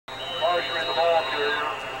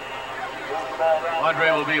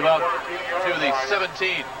Andre will be about to the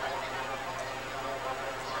 17.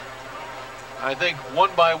 I think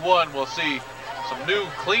one by one we'll see some new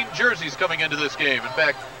clean jerseys coming into this game. In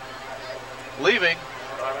fact, leaving,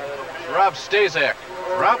 Rob Stazak.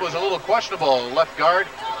 Rob was a little questionable, left guard,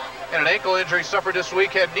 and an ankle injury suffered this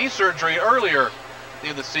week, had knee surgery earlier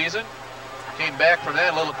in the season. Came back from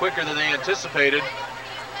that a little quicker than they anticipated.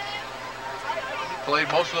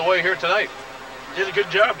 Played most of the way here tonight. Did a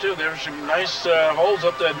good job, too. There were some nice holes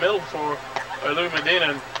up that middle for Lou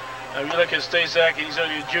Medina. And if you look at Stazak, he's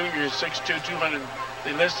only a junior, 6'2", 200.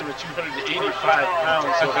 They list him at 285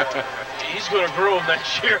 pounds. So he's going to grow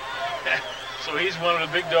next year. So he's one of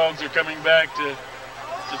the big dogs that are coming back to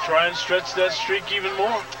try and stretch that streak even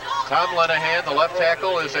more. Tom Lenahan, the left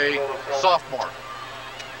tackle, is a sophomore.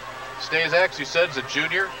 Stazak, you said, is a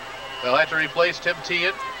junior. They'll have to replace Tim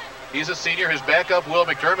Teahan. He's a senior. His backup, Will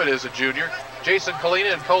McDermott, is a junior. Jason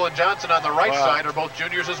Kalina and Colin Johnson on the right side are both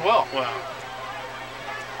juniors as well. Wow.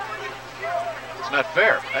 It's not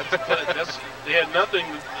fair. They had nothing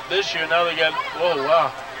this year. Now they got, oh,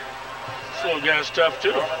 wow. This little guy's tough,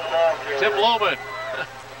 too. Tim Lohman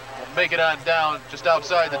will make it on down just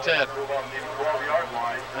outside the 10.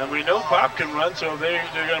 And we know Pop can run, so they're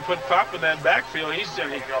going to put Pop in that backfield. He's huge.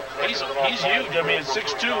 I mean,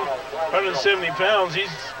 6'2", 170 pounds. He's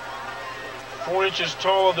 4 inches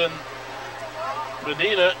taller than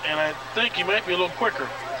Medina, and I think he might be a little quicker.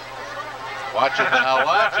 Watch it now,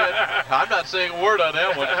 watch it. I'm not saying a word on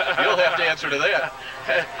that one. You'll have to answer to that.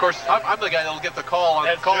 Of course, I'm the guy that'll get the call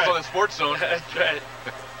on calls on the Sports Zone. That's right.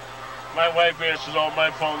 My wife answers on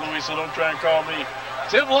my phone, Louis, so don't try and call me.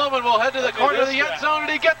 Tim Lohman will head to the corner of the end zone.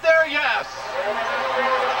 Did he get there? Yes.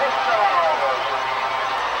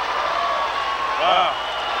 Wow.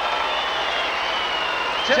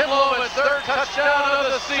 Tim Lohman's third touchdown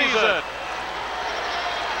of the season.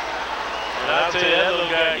 And I'll tell you, that little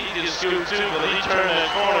guy, he just scooped too, but he turned that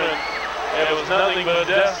corner and it was nothing but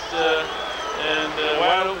dust and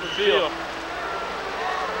wide open field.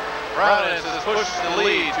 Providence has pushed the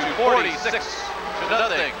lead to 46-0.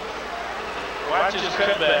 Watch his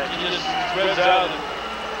cutback. He just spreads out and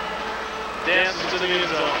dances to the end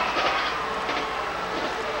zone.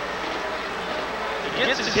 He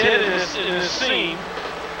gets his head in his seam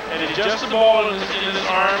and he adjusts the ball in his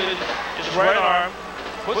arm, his right arm,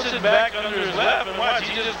 puts it back under his left, and watch,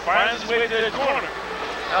 he just finds his way to that corner.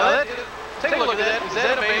 Now take a look at that. Is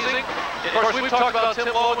that amazing? Of course, we've talked about Tim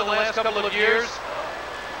Lohman the last couple of years.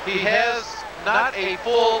 He has not a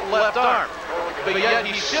full left arm, but yet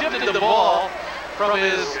he shifted the ball from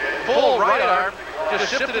his full right arm,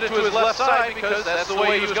 just shifted it to his left side because that's the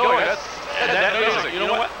way he was going. That's amazing. You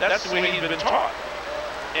know what? That's the way he's been taught.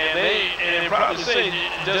 And they probably say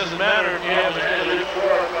it doesn't matter if you have no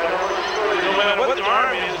matter what the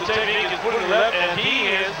arm is, the technique is put in the left, and he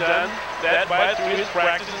has done that through his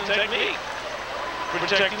practice and technique,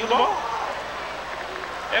 protecting the ball.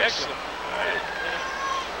 Excellent.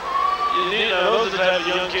 You know, those are the type of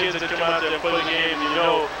young kids that come out there and play the game, you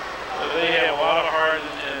know they have a lot of heart,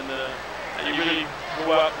 and you really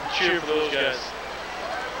go out and cheer for those guys.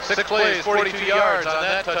 6 plays, 42 yards on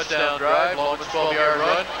that touchdown drive. Lohman's 12-yard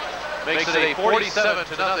run makes it a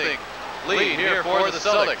 47-0 lead here for the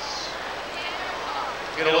Celtics.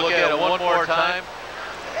 Get a look at it one more time.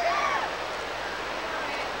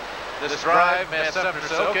 This drive, Matt Sumner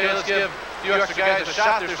said, okay, let's give a few extra guys a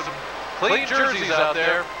shot. There's some clean jerseys out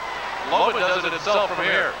there. Lohman does it himself from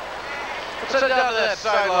here. Let's head down to that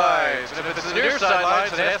sidelines. And if it's the near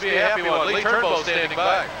sidelines, it has to be a happy one. Lee Turnbow standing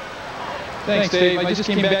by. Thanks, Dave. I just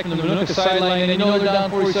came back from the Minooka sideline, and you know they're down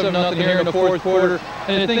 47-0 here in the fourth quarter.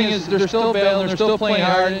 And the thing is, they're still battling, they're still playing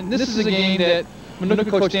hard. And this is a game that Minooka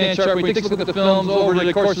coach Dan Sharp, he takes a look at the films over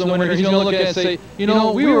the course of the winter. He's going to look at it and say, you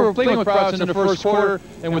know, we were playing with Providence in the first quarter,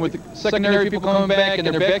 and with the secondary people coming back and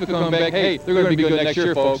their backfield coming back, hey, they're going to be good next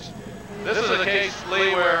year, folks. This is a case,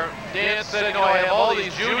 Lee, where Dan said, you know, I have all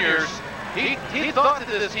these juniors. He thought that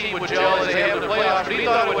this team would gel as they have in the playoffs, but he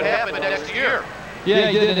thought it would happen next year.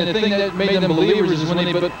 Yeah, he did, and the thing that made them believers is when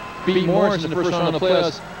they beat Morris in the first round of the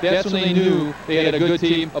playoffs, that's when they knew they had a good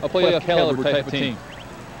team, a playoff caliber type of team.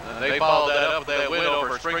 They followed that up with that win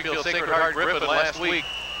over Springfield Sacred Heart Griffin last week,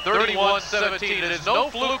 31-17. It is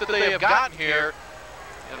no fluke that they have gotten here.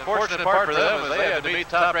 And the fortunate part for them is they had to beat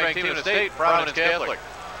the top-ranked team in the state, Providence Catholic.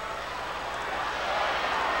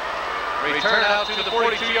 Return out to the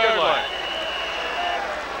 42-yard line.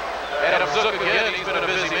 Adam Zook again, he's been a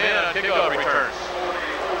busy man on kickoff returns.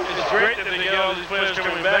 It's great that they get all these players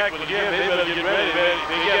coming back, but again, they better get ready.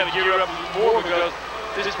 They got to gear up more because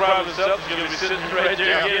this Providence Celtics is going to be sitting right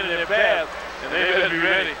there again in their path, and they better be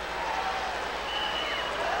ready.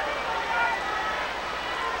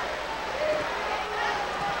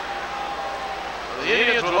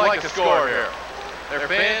 like to score here. Their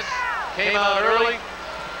fans came out early.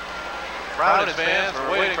 Providence fans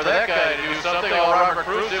were waiting for that guy to do something. All Robert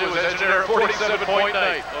Cruz did was engineer a 47-point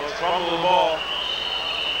night. So let's fumble the ball.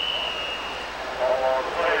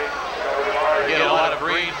 Again, a lot of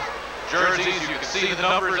green jerseys. You can see the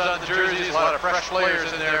numbers on the jerseys. A lot of fresh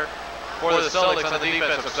players in there for the Celtics on the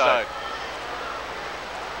defensive side.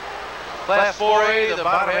 Class 4A, the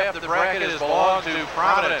bottom half of the bracket is belong to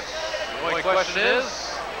Providence. The only question is,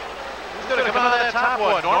 who's going to come out of that top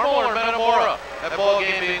one, Normal or Metamora? That ball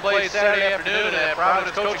game being played Saturday afternoon, and that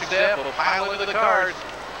Providence coaching staff will pile into the cards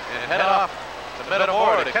and head off to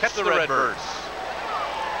Metamora to catch the Redbirds.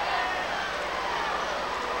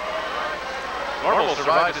 Normal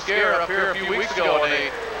survived a scare up here a few weeks ago, and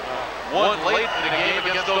they won late in the game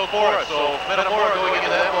against Oak Forest, so Metamora going into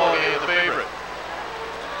that ball game the favorite.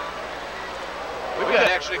 We've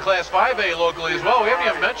got actually Class 5A locally as well. We haven't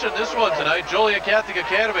even mentioned this one tonight. Joliet Catholic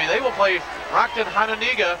Academy. They will play Rockton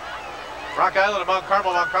Hononegah. Rock Island and Mount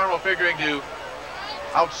Carmel figuring to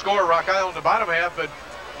outscore Rock Island in the bottom half, but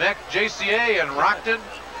Mac JCA and Rockton's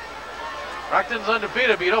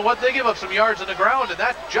undefeated, but you know what? They give up some yards on the ground, and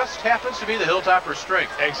that just happens to be the Hilltoppers'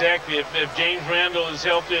 strength. Exactly. If James Randall is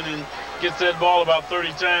healthy and gets that ball about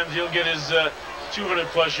 30 times, he'll get his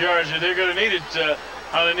 200-plus yards, and they're going to need it.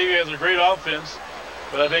 Hononegah has a great offense,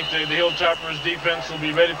 but I think the Hilltoppers' defense will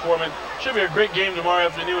be ready for him. It should be a great game tomorrow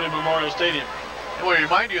afternoon at Memorial Stadium. And we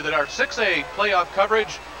remind you that our 6A playoff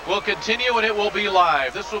coverage will continue, and it will be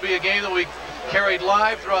live. This will be a game that we carried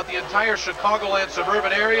live throughout the entire Chicagoland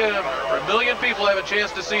suburban area. For 1 million people have a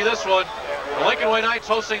chance to see this one. The Lincoln Way Knights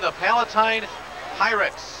hosting the Palatine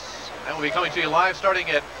Pirates. That will be coming to you live starting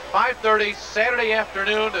at 5:30 Saturday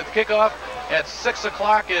afternoon to kick off at 6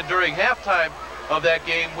 o'clock, and during halftime of that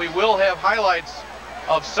game, we will have highlights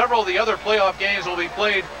of several of the other playoff games that will be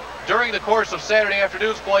played during the course of Saturday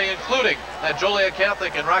afternoon's play, including that Joliet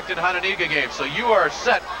Catholic and Rockton Hononegah game. So you are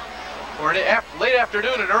set for a late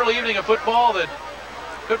afternoon and early evening of football that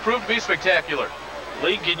could prove to be spectacular.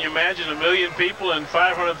 Lee, can you imagine 1 million people and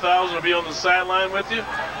 500,000 will be on the sideline with you?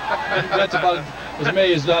 That's about as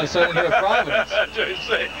many as on Sunday here at Providence. That's what I'm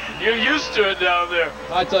saying. You're used to it down there.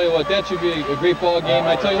 I tell you what, that should be a great ball game.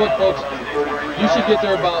 I tell you what, folks, you should get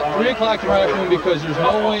there about 3 o'clock tomorrow afternoon, because there's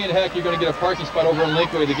no way in heck you're going to get a parking spot over in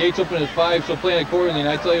Lincoln Way. The gates open at 5, so plan accordingly. And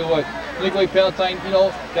I tell you what, Lincoln Way Palatine, you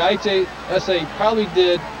know, the IHSA probably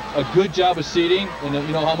did a good job of seeding, and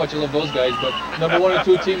you know how much I love those guys, but number 1 and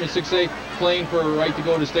 2 team in 6A playing for a right to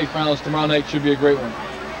go to state finals tomorrow night should be a great one.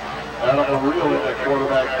 And a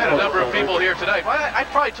number of people here tonight. I'd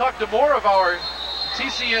probably talk to more of our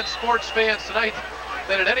TCN sports fans tonight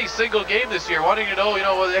than in any single game this year, wanting to know, you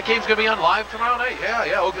know, that game's going to be on live tomorrow night.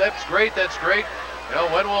 Yeah, oh, that's great. You know,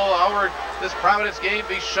 when will this Providence game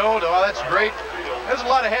be shown? Oh, that's great. There's a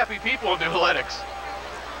lot of happy people in New Athletics.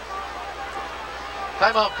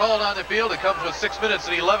 Timeout called on the field. It comes with 6 minutes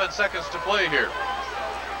and 11 seconds to play here.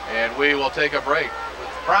 And we will take a break.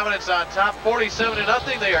 Providence on top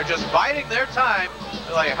 47-0. They are just biding their time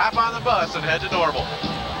to hop on the bus and head to Normal.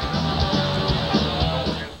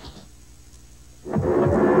 Lands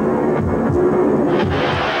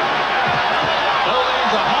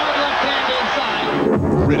a hard left hand inside.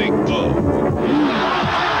 Riddick Bow.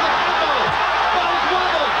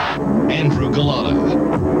 Andrew Galata.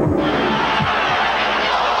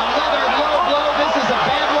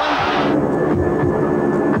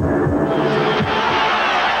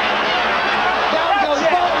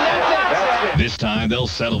 This time they'll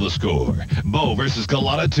settle the score. Bow versus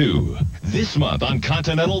Galata 2. This month on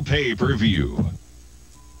Continental Pay-Per-View.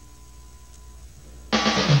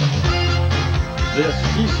 This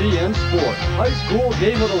TCN Sports High School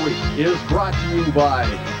Game of the Week is brought to you by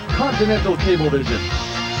Continental Cablevision,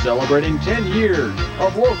 celebrating 10 years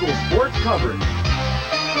of local sports coverage.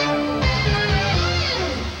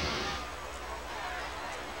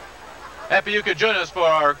 Happy you could join us for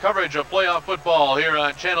our coverage of playoff football here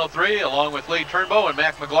on Channel 3, along with Lee Turnbow and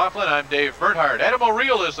Mac McLaughlin. I'm Dave Bernhardt. Adam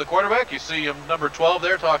O'Reilly is the quarterback. You see him, number 12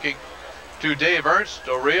 there, talking to Dave Ernst.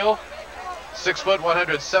 O'Reilly, 6 foot,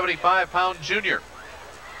 175-pound junior.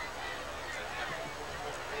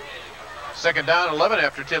 Second down, 11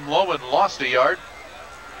 after Tim Lohman lost a yard.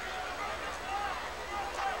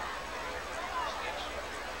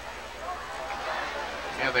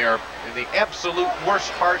 And they are in the absolute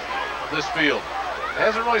worst part of this field. It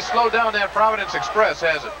hasn't really slowed down that Providence Express,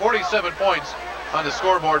 has it? 47 points on the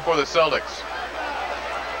scoreboard for the Celtics.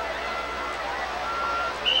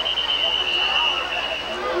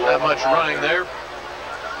 Not much running there.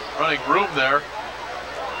 Running room there.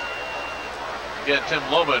 Again, Tim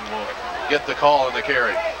Lohman will get the call on the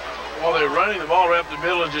carry. while they're running the ball right up the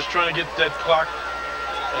middle and just trying to get that clock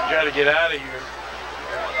and try to get out of here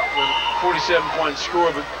with a 47-point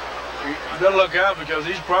score. But you better look out, because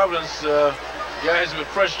these Providence guys with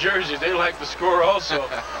fresh jerseys, they like the score also.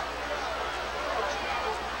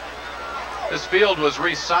 This field was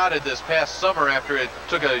resodded this past summer after it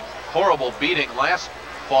took a horrible beating last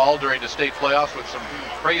fall during the state playoffs with some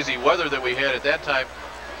crazy weather that we had at that time.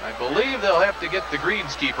 I believe they'll have to get the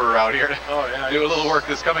greenskeeper out here to do a little work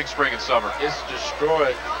this coming spring and summer. It's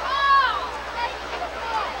destroyed.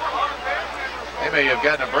 They may have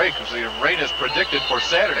gotten a break because the rain is predicted for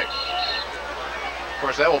Saturday. Of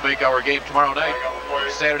course, that will make our game tomorrow night,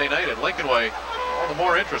 Saturday night at Lincoln Way, all the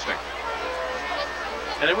more interesting.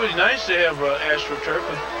 And it would be nice to have AstroTurf,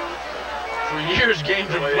 but for years games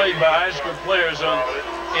were played by high school players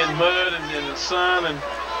in mud and in the sun and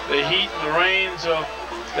the heat and the rain, so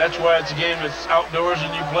that's why it's a game that's outdoors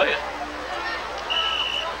and you play it.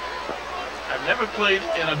 I've never played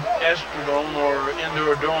in an Astrodome or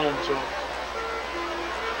indoor dome, so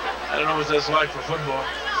I don't know what that's like for football.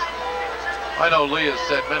 I know Lee has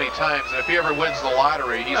said many times that if he ever wins the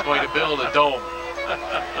lottery, he's going to build a dome.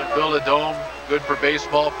 Build a dome, good for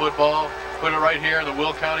baseball, football, put it right here in the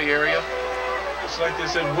Will County area. It's like they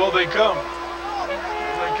said, will they come?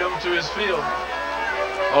 Will they come to his field?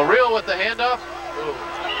 O'Real with the handoff. Ooh.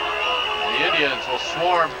 The Indians will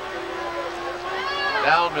swarm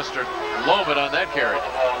down Mr. Loman on that carry.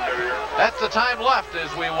 That's the time left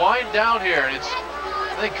as we wind down here. And it's,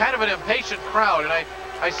 I think, kind of an impatient crowd. And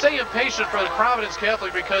I say impatient for the Providence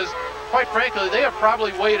Catholic because, quite frankly, they have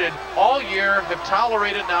probably waited all year, have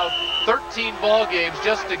tolerated now 13 ball games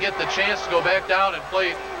just to get the chance to go back down and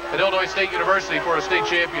play at Illinois State University for a state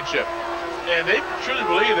championship. And they truly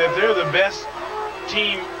believe that they're the best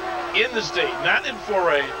team in the state, not in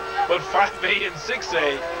 4A, but 5A and 6A.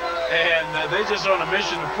 And they're just on a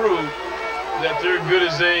mission to prove that they're good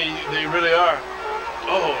as they really are.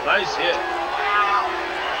 Oh, nice hit.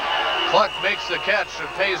 Cluck makes the catch and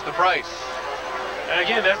pays the price. And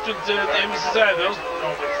again, that's what the emphasis on. Those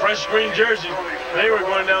fresh green jerseys, they were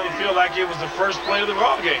going down the field like it was the first play of the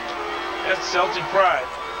ball game. That's Celtic pride.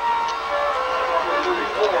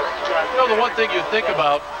 You know, the one thing you think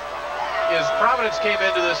about is Providence came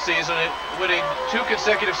into this season winning 2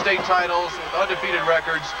 consecutive state titles with undefeated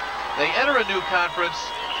records. They enter a new conference.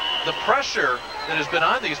 The pressure that has been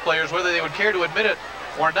on these players, whether they would care to admit it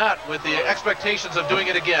or not, with the expectations of doing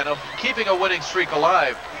it again, of keeping a winning streak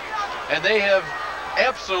alive. And they have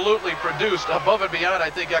absolutely produced above and beyond, I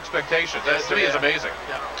think, expectations. That, to me, is amazing.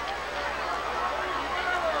 Yeah.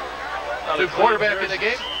 New quarterback in the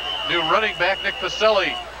game. New running back, Nick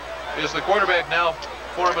Pacelli, is the quarterback now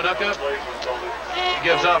for Minooka. He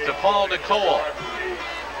gives off to Paul Nicole.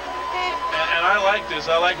 And I like this.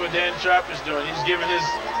 I like what Dan Sharp is doing. He's giving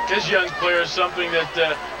his young players something that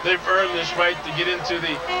they've earned this right to get into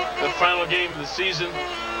the final game of the season.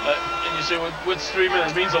 And you say, what's 3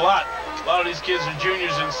 minutes? It means a lot. A lot of these kids are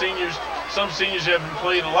juniors and seniors. Some seniors haven't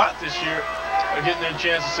played a lot this year are getting their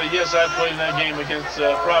chance to say, yes, I played in that game against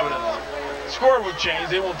Providence. The score will change.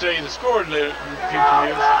 They won't tell you the score later in future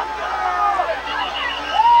years.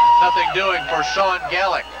 Nothing doing for Sean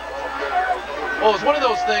Gallick. Well, it's one of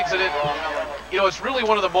those things that it's really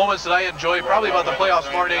one of the moments that I enjoy probably about the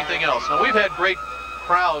playoffs more than anything else. Now, we've had great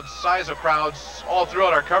crowds, size of crowds, all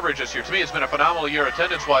throughout our coverage this year. To me, it's been a phenomenal year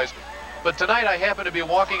attendance-wise. But tonight, I happened to be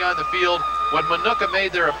walking on the field when Minooka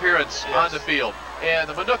made their appearance on the field. And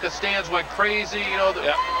the Minooka stands went crazy. You know,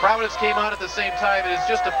 Providence came on at the same time. And it's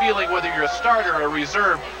just a feeling, whether you're a starter or a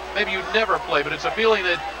reserve, maybe you never play, but it's a feeling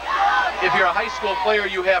that if you're a high school player,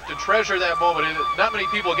 you have to treasure that moment. And not many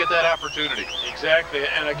people get that opportunity. Exactly.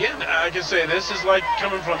 And again, I can say this is like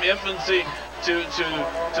coming from infancy to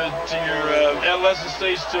your adolescent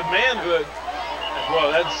stage to manhood.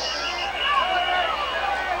 Well, that's...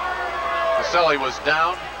 Pacelli was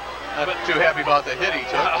down. Not too happy about the hit he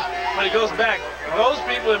took. But it goes back. Those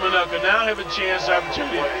people in Minooka now have a chance,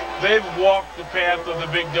 opportunity. They've walked the path of the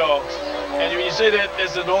big dogs. And when you say that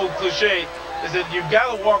as an old cliche, is that you've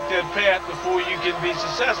got to walk that path before you can be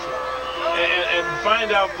successful. And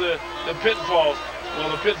find out the pitfalls. Well,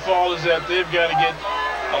 the pitfall is that they've got to get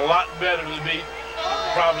a lot better to beat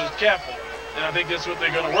Providence Catholic. And I think that's what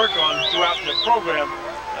they're going to work on throughout the program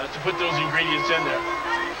to put those ingredients in there.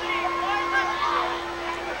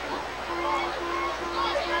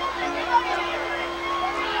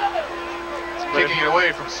 Kicking it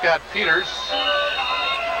away from Scott Peters.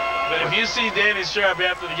 But if you see Danny Sharp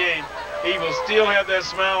after the game, he will still have that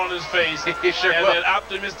smile on his face and that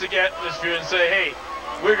optimistic atmosphere and say, hey,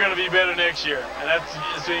 we're going to be better next year. And that's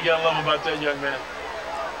what you got to love about that young man.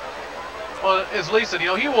 Well, as Lee said, he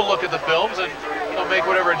will look at the films and make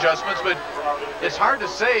whatever adjustments, but it's hard to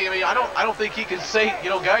say. I mean, I don't think he can say,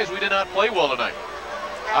 guys, we did not play well tonight.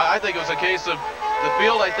 I think it was a case of the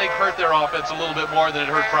field, I think, hurt their offense a little bit more than it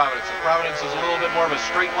hurt Providence. Providence is a little bit more of a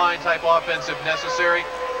straight line type offense if necessary.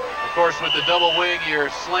 Of course, with the double wing, you're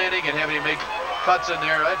slanting and having to make cuts in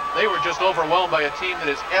there. They were just overwhelmed by a team that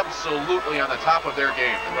is absolutely on the top of their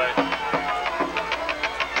game. Right.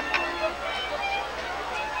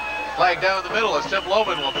 Flag down in the middle as Tim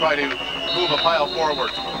Lohman will try to move a pile forward.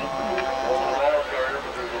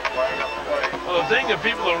 Well, the thing that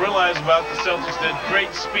people don't realize about the Celtics, that great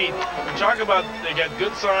speed. We talk about they got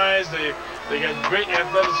good size, they got great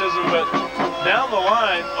athleticism, but down the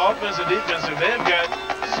line, offensive, defensive, they've got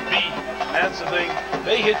speed. That's the thing.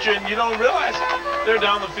 They hit you and you don't realize it. They're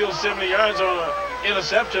down the field 70 yards on an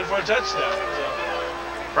interception for a touchdown. So.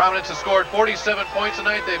 Providence has scored 47 points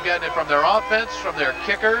tonight. They've gotten it from their offense, from their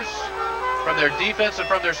kickers, from their defense, and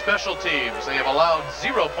from their special teams. They have allowed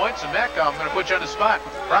 0 points. And Mac, I'm going to put you on the spot.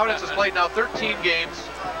 Providence has played now 13 games.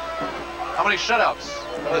 How many shutouts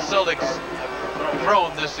have the Celtics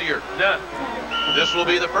thrown this year? None. This will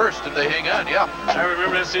be the first if they hang on. Yeah. I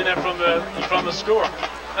remember seeing that from the score.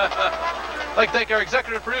 I'd like to thank our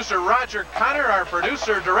executive producer, Roger Connor. Our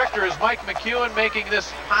producer director is Mike McEwen, making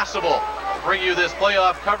this possible. Bring you this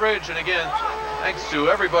playoff coverage. And again, thanks to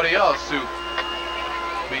everybody else who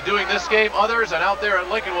will be doing this game, others, and out there at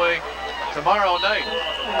Lincoln Way tomorrow night.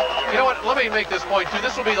 You know what? Let me make this point, too.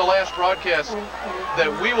 This will be the last broadcast that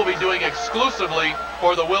we will be doing exclusively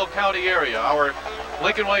for the Will County area. Our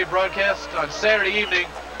Lincoln Way broadcast on Saturday evening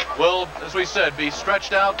will, as we said, be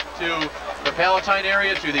stretched out to the Palatine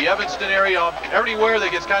area, to the Evanston area. Everywhere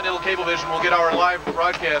that gets Continental Cablevision will get our live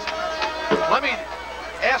broadcast. Let me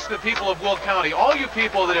ask the people of Will County, all you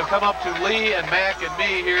people that have come up to Lee and Mac and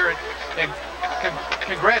me here and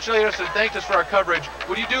congratulate us and thank us for our coverage,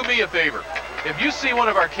 would you do me a favor? If you see one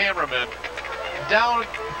of our cameramen down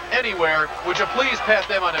anywhere, would you please pat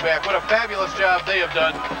them on the back? What a fabulous job they have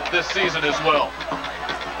done this season as well.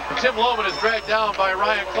 Tim Lohman is dragged down by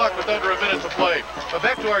Ryan Cluck with under a minute to play. But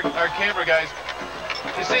back to our camera guys.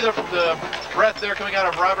 You see the breath there coming out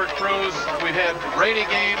of Robert Cruz. We've had rainy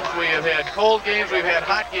games, we have had cold games, we've had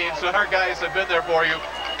hot games, so our guys have been there for you.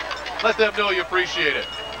 Let them know you appreciate it.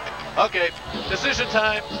 Okay, decision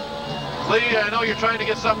time. Lee, I know you're trying to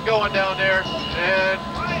get something going down there, and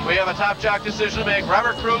we have a top jock decision to make.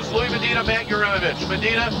 Robert Cruz, Louis Medina, Matt Urimovich.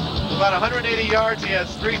 Medina, about 180 yards, he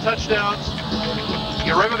has 3 touchdowns.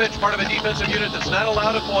 Urimovich, part of a defensive unit that's not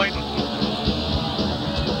allowed a point.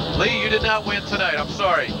 Lee, you did not win tonight. I'm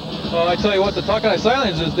sorry. Well, I tell you what, the talk on the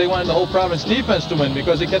sidelines is they wanted the whole Providence defense to win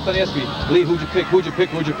because they kept on asking me, Lee, who'd you pick, who'd you pick,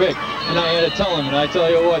 who'd you pick? And I had to tell them, and I tell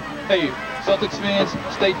you what, hey, Celtics fans,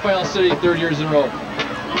 state final city, 3rd years in a row.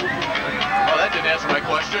 Oh, that didn't answer my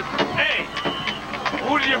question. Hey,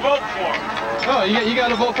 who did you vote for? Oh, you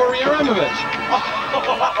got to vote for Urimovich.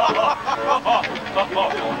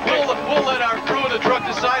 We'll let our crew in the truck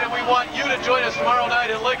decide, and we want you to join us tomorrow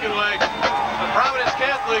night in Lincoln Way. Providence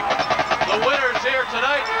Catholic, the winners here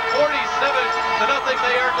tonight, 47-0.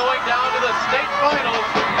 They are going down to the state finals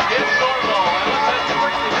in Normal. And let's head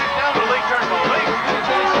quickly back down to Lee Turnbull. Lee.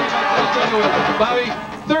 Bobby,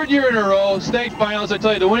 3rd year in a row, state finals. I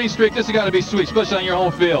tell you, the winning streak, this has got to be sweet, especially on your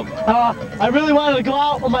home field. I really wanted to go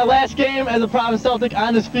out on my last game as a Providence Celtic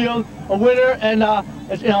on this field, a winner, and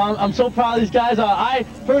I'm so proud of these guys. I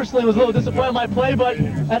personally was a little disappointed in my play, but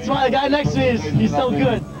that's why the guy next to me he's so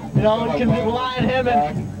good. You can rely on him,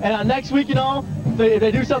 and next week, if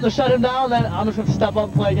they do something to shut him down, then I'm just going to step up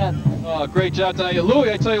and play again. Oh, great job tonight.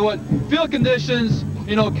 Louis, I tell you what, field conditions,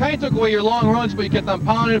 kind of took away your long runs, but you kept on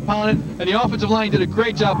pounding, and the offensive line did a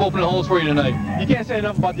great job opening holes for you tonight. You can't say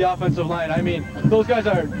enough about the offensive line. I mean, those guys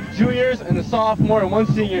are juniors and a sophomore and 1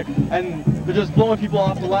 senior, and they're just blowing people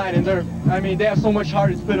off the line, and they have so much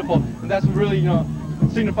heart, it's pitiful, and that's what really,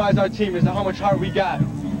 signifies our team, is how much heart we got.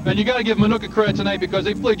 And you got to give Minooka credit tonight because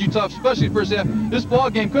they played you tough, especially the first half. This ball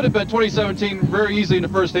game could have been 2017 very easily in the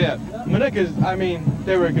first half. Minooka's,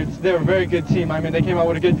 they were a very good team. They came out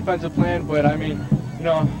with a good defensive plan, but me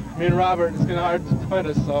and Robert, it's gonna hard to defend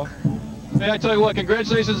us. So. Hey, I tell you what,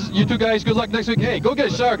 congratulations, you two guys. Good luck next week. Hey, go get a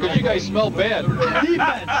shower because you guys smell bad.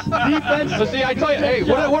 Defense. So see, I tell you, hey,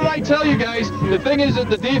 what did I tell you guys? The thing is that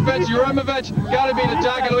the defense, Urimovich, got to be the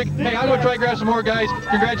jock of the week. Hey, I'm gonna try to grab some more guys.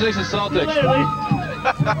 Congratulations, Celtics.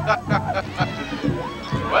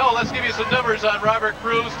 Well, let's give you some numbers on Robert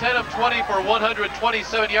Cruz. 10 of 20 for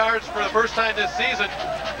 127 yards for the first time this season.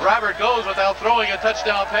 Robert goes without throwing a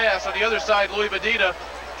touchdown pass. On the other side, Louis Medina,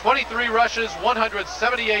 23 rushes,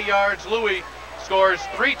 178 yards. Louis, scores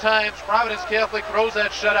 3 times. Providence Catholic throws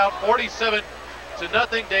that shutout 47-0.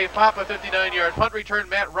 Dave Pop, a 59-yard punt return.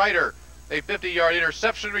 Matt Ryder, a 50-yard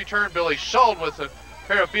interception return. Billy Schuld with a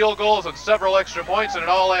pair of field goals and several extra points, and it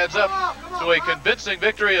all adds up to a convincing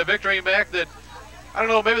victory, a victory, Mac, that, I don't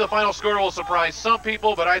know, maybe the final score will surprise some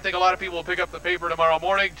people, but I think a lot of people will pick up the paper tomorrow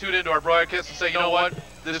morning, tune into our broadcast, and say, you know what,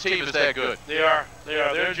 this team is that good. They are.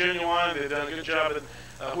 They're genuine. They've done a good job, and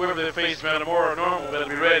whoever they face, man, tomorrow or normal, better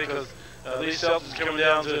be ready, because these Celtics coming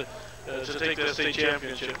down to take that state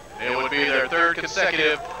championship. It would be their 3rd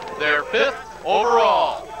consecutive, their 5th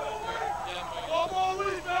overall.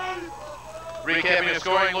 Recapping the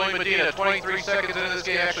scoring, Louis Medina, 23 seconds into this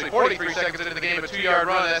game, actually 43 seconds into the game, a 2-yard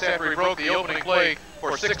run. That's after he broke the opening play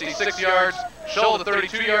for 66 yards. Schuld, a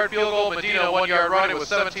 32-yard field goal. Medina, a 1-yard run. It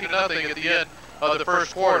was 17-0 at the end of the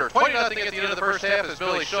first quarter. 20-0 at the end of the first half as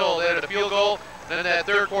Billy Schuld added a field goal. Then that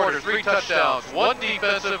third quarter, 3 touchdowns, 1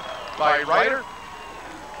 defensive by Ryder.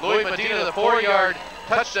 Louis Medina, the 4-yard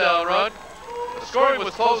touchdown run. The scoring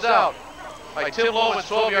was closed out by Tim Loman's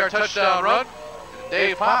 12-yard touchdown run.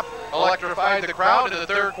 Dave Pop electrified the crowd in the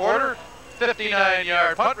third quarter.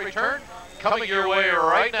 59-yard punt return coming your way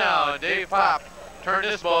right now. And Dave Pop turned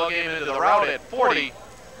this ball game into the rout at 40-0.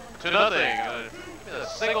 The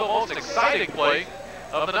single most exciting play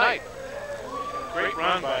of the night. Great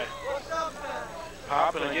run by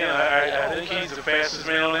Pop, and again, I think he's the fastest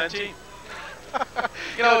man on that team.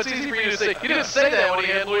 You know, it's easy for you to say. You didn't say that when he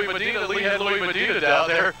had Louis Medina. Lee had Louis Medina down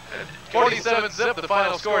there. 47-0, the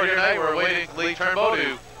final score here tonight. We're awaiting Lee Turnbow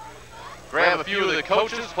to grab a few of the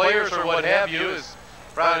coaches, players, or what have you, as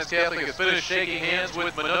Providence Catholic has finished shaking hands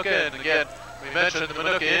with Minooka. And again, we mentioned the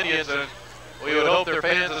Minooka Indians, and we would hope their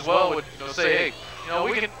fans as well would say, hey, you know,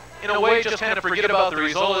 we can, in a way, just kind of forget about the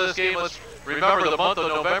result of this game. Let's remember the month of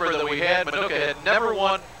November that we had. Minooka had never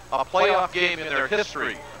won a playoff game in their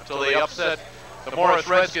history until they upset the Morris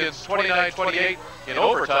Redskins 29-28 in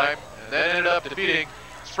overtime, and then ended up defeating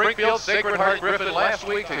Springfield Sacred Heart Griffin last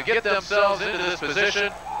week to get themselves into this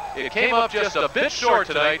position. It came up just a bit short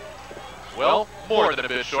tonight. Well, more than a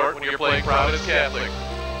bit short when you're playing Providence Catholic.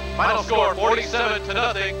 Final score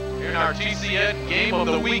 47-0 here in our TCN game of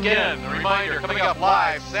the weekend. A reminder, coming up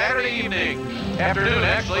live Saturday evening, afternoon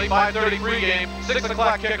actually, 5:33 game, 6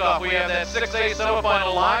 o'clock kickoff. We have that 6A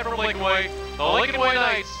semifinal live from Lincoln Way, the Lincoln Way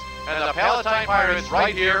Knights and the Palatine Pirates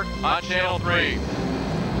right here on Channel 3.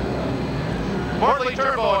 Fort Lee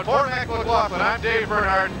Turnbow and Fort Mac McLaughlin, I'm Dave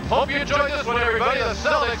Bernhardt. Hope you enjoyed this one, everybody. The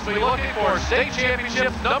Celtics will be looking for state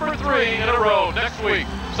championship number 3 in a row next week.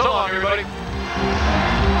 So long, everybody.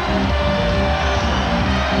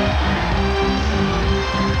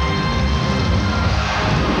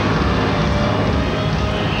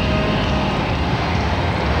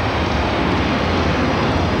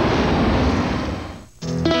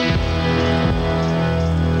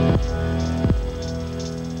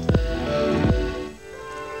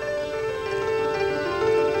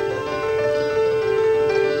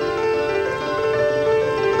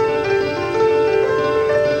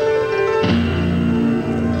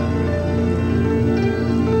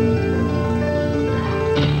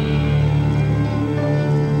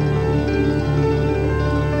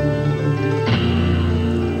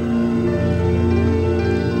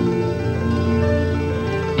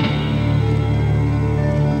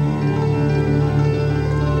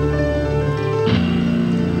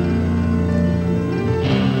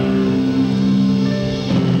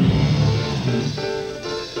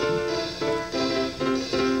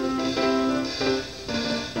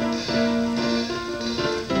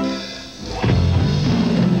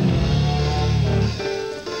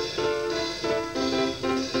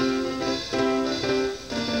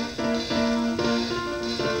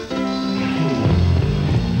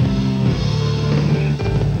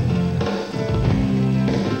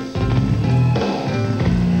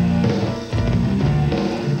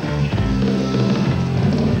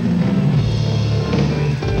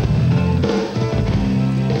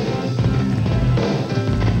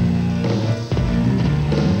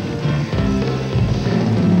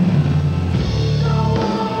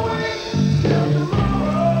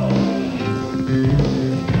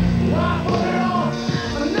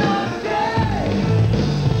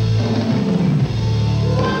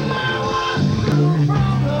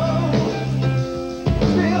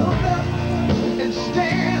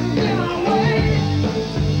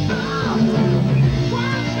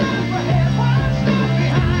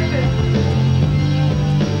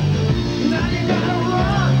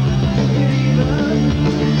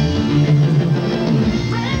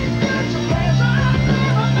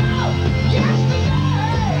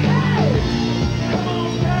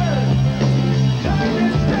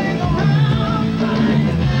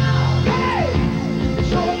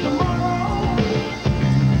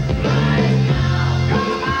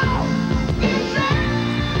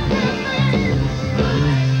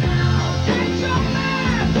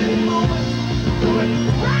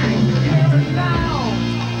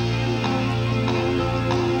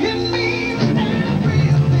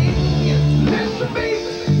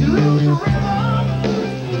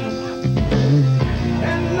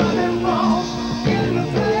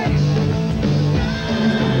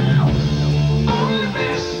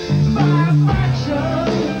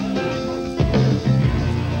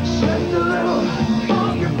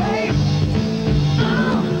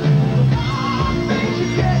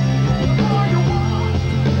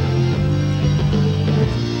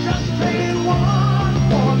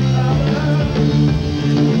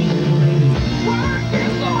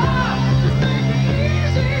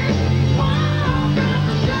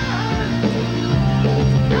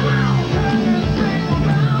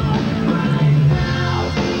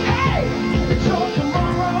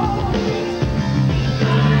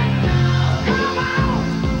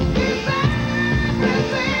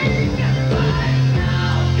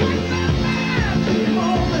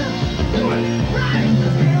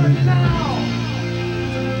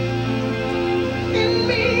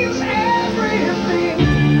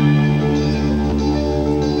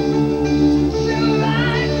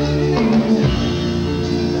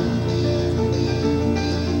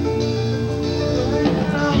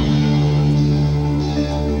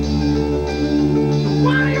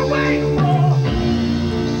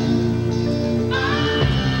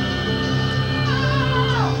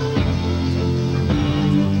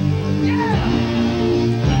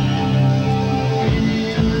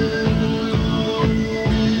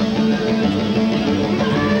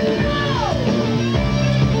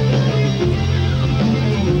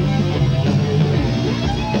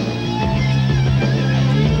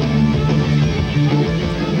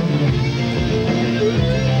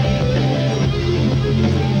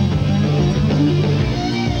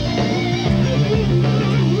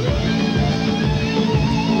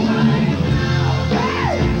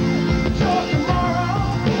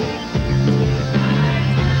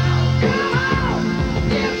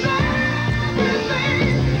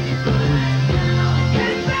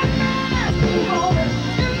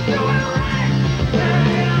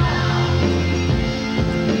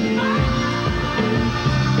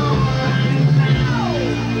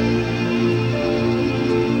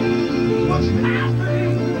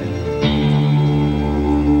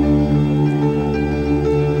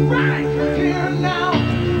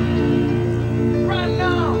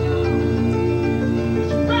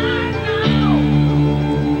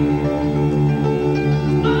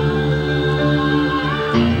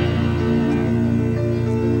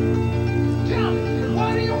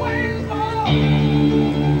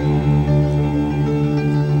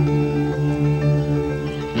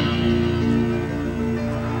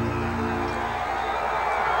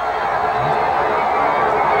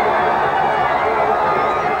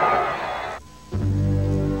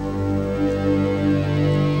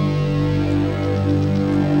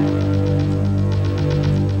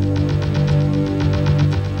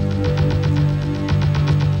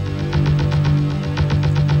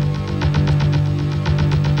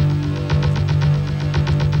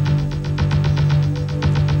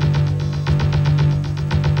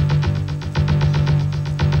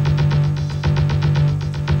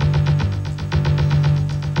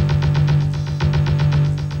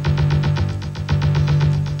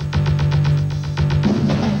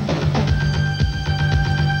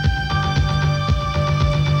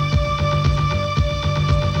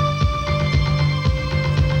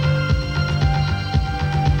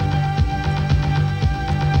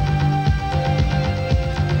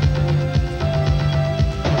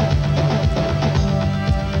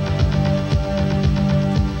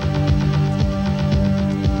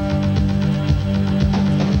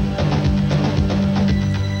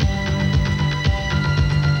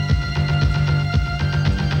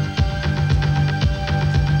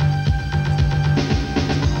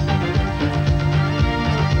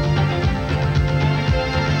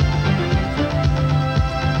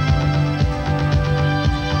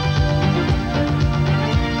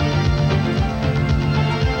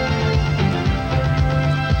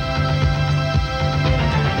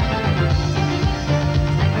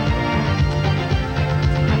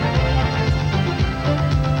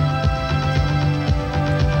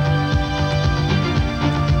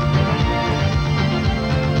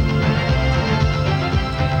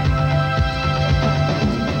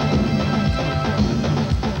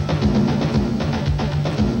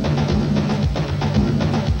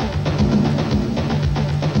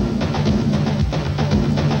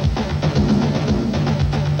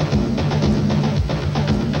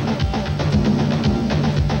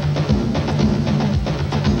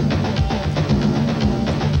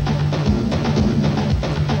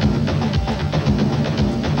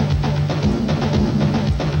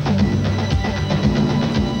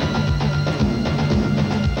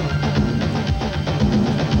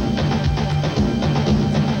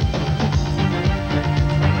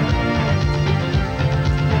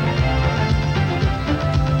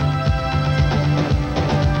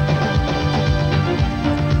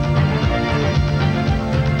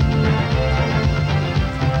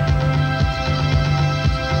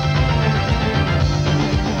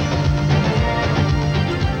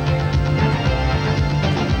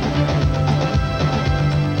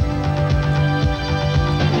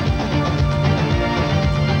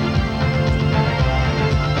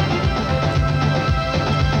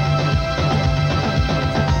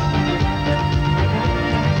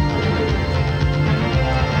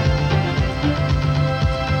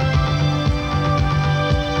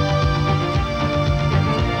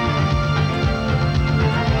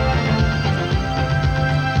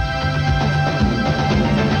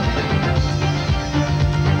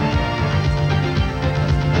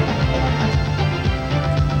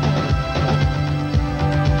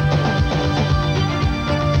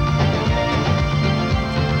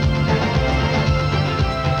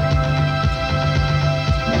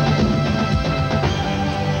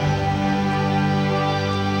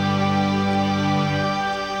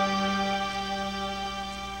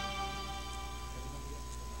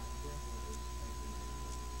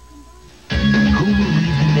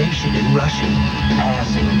 action in rushing,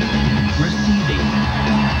 passing, receiving,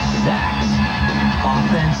 sacks,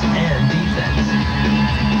 offense and defense.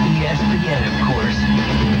 ESPN, of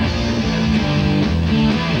course.